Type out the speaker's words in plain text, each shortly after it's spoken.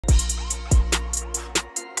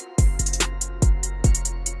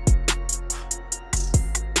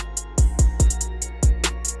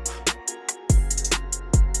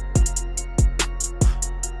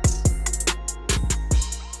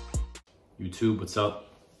YouTube, what's up?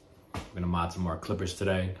 We're gonna mod some more clippers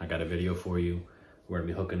today. I got a video for you. We're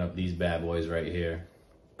gonna be hooking up these bad boys right here.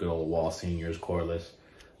 Good old Wahl Seniors cordless.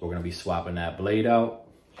 We're gonna be swapping that blade out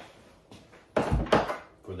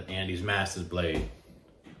for the Andes Masters blade.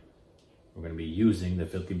 We're gonna be using the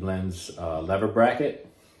Filthy Blends lever bracket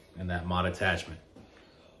and that mod attachment.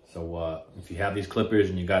 So if you have these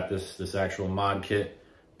clippers and you got this actual mod kit,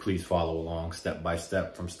 please follow along step by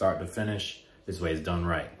step from start to finish. This way it's done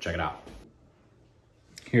right. Check it out.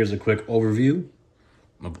 Here's a quick overview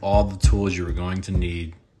of all the tools you are going to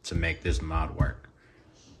need to make this mod work.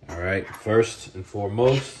 All right, first and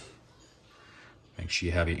foremost, make sure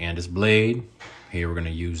you have your Andes blade. Here we're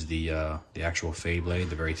gonna use the actual fade blade,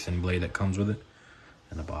 the very thin blade that comes with it,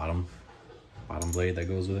 and the bottom blade that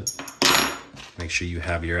goes with it. Make sure you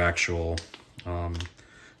have your actual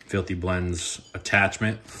Filthy Blends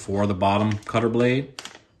attachment for the bottom cutter blade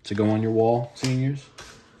to go on your Wahl Seniors.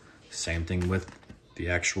 Same thing with the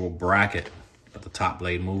actual bracket that the top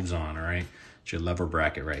blade moves on, all right? It's your lever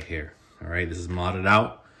bracket right here, all right? This is modded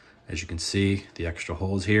out. As you can see, the extra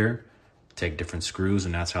holes here take different screws,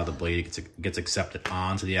 and that's how the blade gets accepted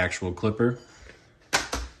onto the actual clipper.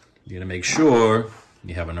 You gotta make sure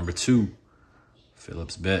you have a number 2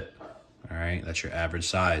 Phillips bit, all right? That's your average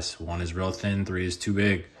size. 1 is real thin, 3 is too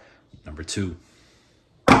big. Number 2.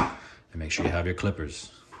 And make sure you have your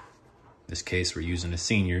clippers. In this case, we're using the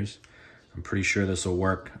Seniors. I'm pretty sure this will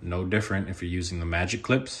work no different if you're using the Magic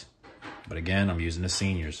clips. But again, I'm using the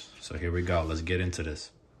Seniors. So here we go. Let's get into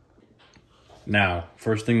this. Now,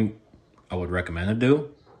 first thing I would recommend to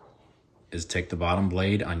do is take the bottom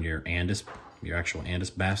blade on your actual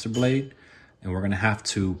Andes Master blade, and we're going to have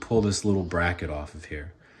to pull this little bracket off of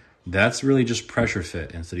here. That's really just pressure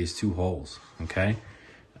fit into these 2 holes, okay?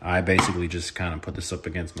 I basically just kind of put this up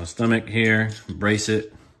against my stomach here, brace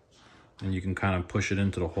it, and you can kind of push it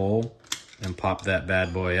into the hole and pop that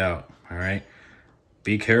bad boy out, all right?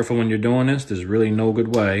 Be careful when you're doing this. There's really no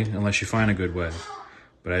good way unless you find a good way.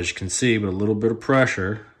 But as you can see, with a little bit of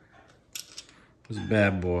pressure, this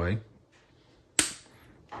bad boy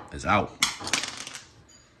is out.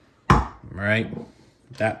 All right,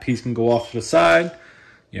 that piece can go off to the side.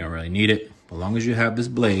 You don't really need it. As long as you have this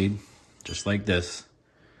blade, just like this,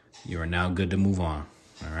 you are now good to move on,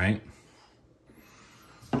 all right?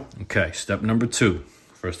 Okay, step number 2.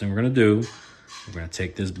 First thing we're gonna do, we're gonna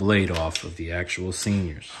take this blade off of the actual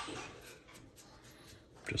Seniors.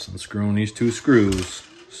 Just unscrewing these 2 screws,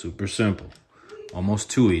 super simple.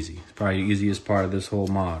 Almost too easy. It's probably the easiest part of this whole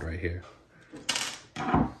mod right here.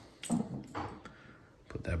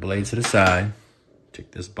 Put that blade to the side,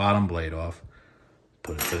 take this bottom blade off,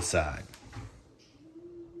 put it to the side.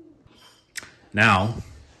 Now,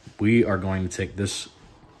 we are going to take this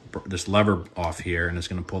lever off here, and it's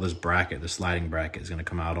going to pull this bracket. The sliding bracket is going to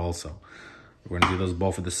come out also. We're going to do those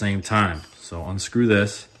both at the same time. So unscrew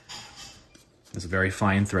this. It's a very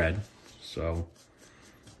fine thread. So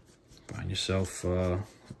find yourself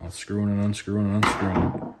unscrewing and unscrewing and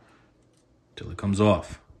unscrewing till it comes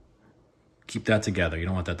off. Keep that together. You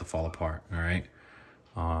don't want that to fall apart, all right?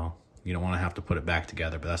 You don't want to have to put it back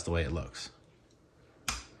together, but that's the way it looks.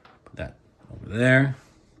 Put that over there.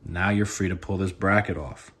 Now you're free to pull this bracket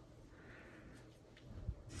off.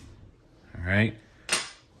 All right.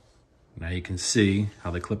 Now you can see how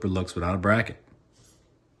the clipper looks without a bracket.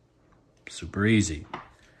 Super easy.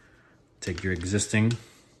 Take your existing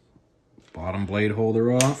bottom blade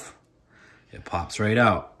holder off. It pops right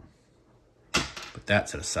out. Put that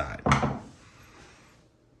to the side.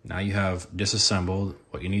 Now you have disassembled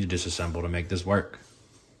what you need to disassemble to make this work.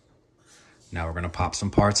 Now we're going to pop some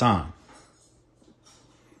parts on.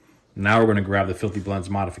 Now we're going to grab the Filthy Blends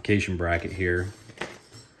modification bracket here.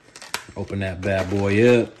 Open that bad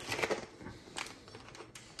boy up.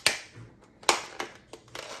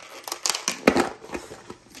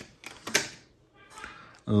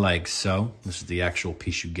 Like so. This is the actual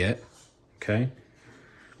piece you get. Okay.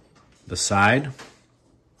 The side.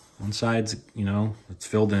 One side's, it's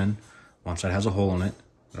filled in. One side has a hole in it.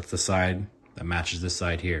 That's the side that matches this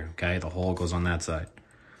side here. Okay. The hole goes on that side.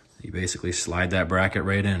 You basically slide that bracket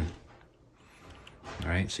right in. All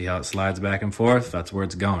right, see how it slides back and forth? That's where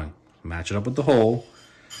it's going. Match it up with the hole.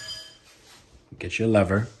 Get your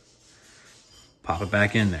lever. Pop it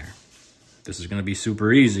back in there. This is going to be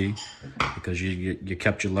super easy because you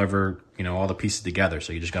kept your lever, all the pieces together.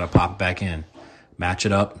 So you just got to pop it back in. Match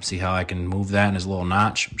it up. See how I can move that in this little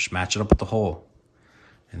notch? Just match it up with the hole.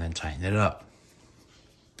 And then tighten it up.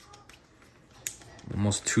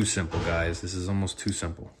 Almost too simple, guys. This is almost too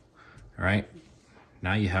simple. All right.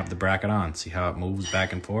 Now you have the bracket on. See how it moves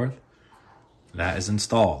back and forth? That is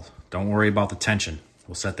installed. Don't worry about the tension.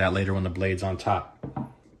 We'll set that later when the blade's on top.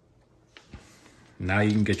 Now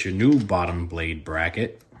you can get your new bottom blade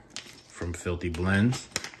bracket from Filthy Blends.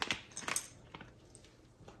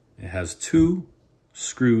 It has 2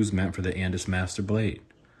 screws meant for the Andis Master blade.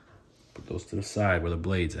 Put those to the side where the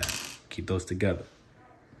blade's at. Keep those together.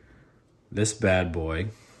 This bad boy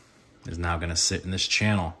is now gonna sit in this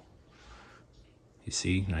channel. You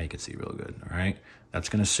see? Now you can see real good, all right? That's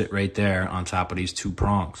gonna sit right there on top of these 2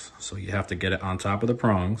 prongs. So you have to get it on top of the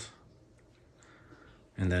prongs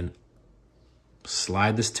and then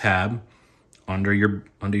slide this tab under your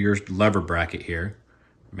lever bracket here.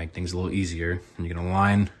 Make things a little easier. And you're gonna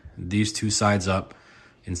line these 2 sides up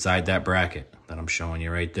inside that bracket that I'm showing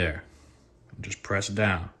you right there. And just press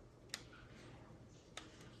down.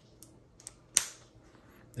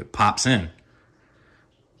 It pops in.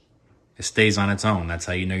 It stays on its own. That's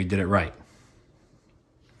how you know you did it right.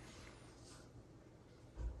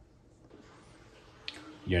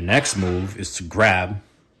 Your next move is to grab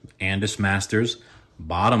Andis Master's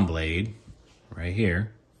bottom blade right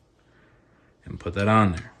here and put that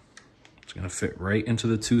on there. It's gonna fit right into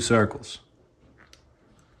the 2 circles.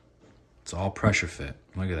 It's all pressure fit.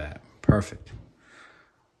 Look at that, perfect.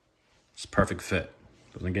 It's perfect fit,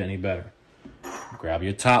 doesn't get any better. Grab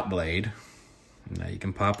your top blade, and now you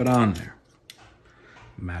can pop it on there.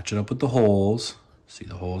 Match it up with the holes. See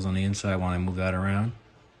the holes on the inside when I move that around?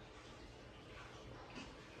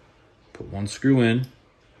 Put 1 screw in.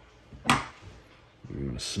 You're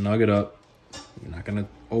gonna snug it up. You're not gonna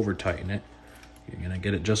over tighten it. You're gonna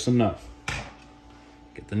get it just enough.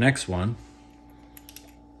 Get the next one.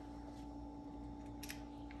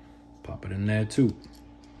 Pop it in there too.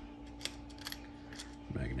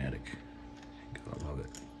 Magnetic. Gotta love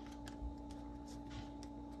it.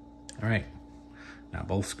 All right. Now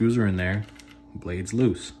both screws are in there. Blade's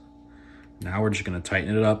loose. Now we're just gonna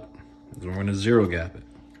tighten it up. And we're gonna 0 gap it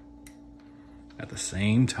at the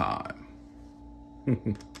same time.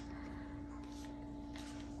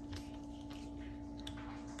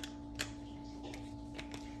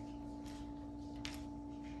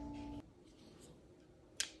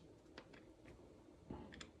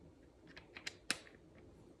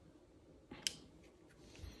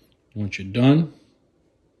 Once you're done,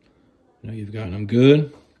 now you've gotten them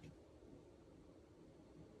good.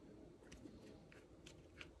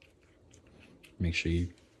 Make sure you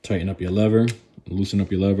tighten up your lever, loosen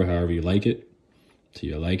up your lever however you like it, to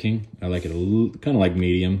your liking. I like it a little, kind of like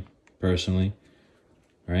medium, personally.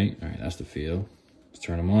 All right, that's the feel. Let's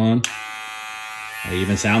turn them on. They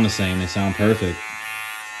even sound the same, they sound perfect.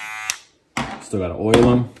 Still gotta oil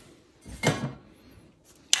them.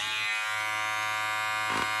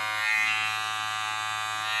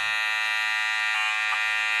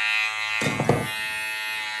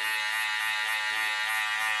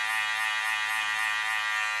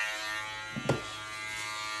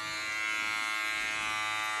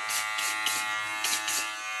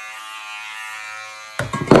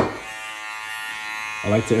 I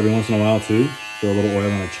like to, every once in a while too, throw a little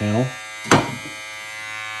oil on the channel.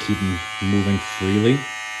 Keep them moving freely.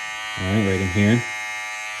 All right, right in here.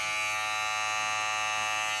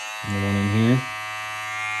 And the one in here.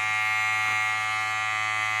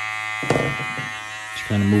 Just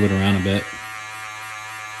kind of move it around a bit.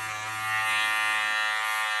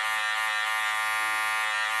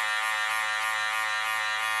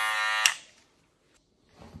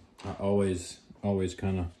 I always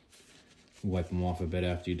kind of wipe them off a bit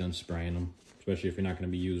after you're done spraying them, especially if you're not going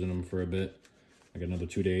to be using them for a bit. I got another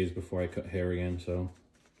 2 days before I cut hair again, so.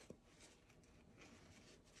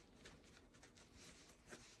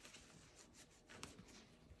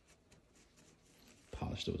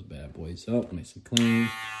 Polish those bad boys up, nice and clean.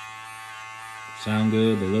 Sound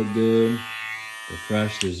good, they look good. They're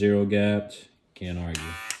fresh, they're 0 gapped, can't argue.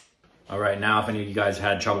 All right, now if any of you guys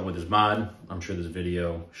had trouble with this mod, I'm sure this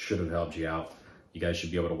video should have helped you out. You guys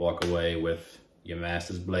should be able to walk away with your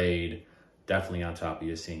Master's blade definitely on top of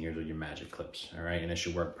your Seniors or your Magic clips, all right? And it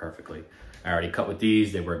should work perfectly. I already cut with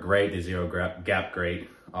these. They work great. They 0 gap great.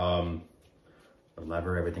 The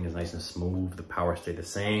lever, everything is nice and smooth. The power stayed the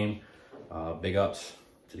same. Big ups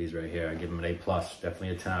to these right here. I give them an A+, definitely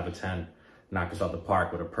a 10 out of 10. Knock us out the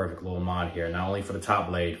park with a perfect little mod here. Not only for the top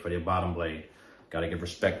blade, for the bottom blade. Gotta give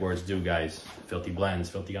respect where it's due, guys. Filthy Blends,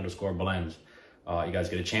 filthy_blends. You guys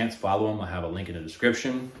get a chance, follow them. I have a link in the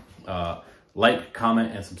description. Like,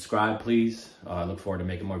 comment, and subscribe, please. I look forward to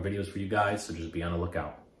making more videos for you guys, so just be on the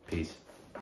lookout. Peace.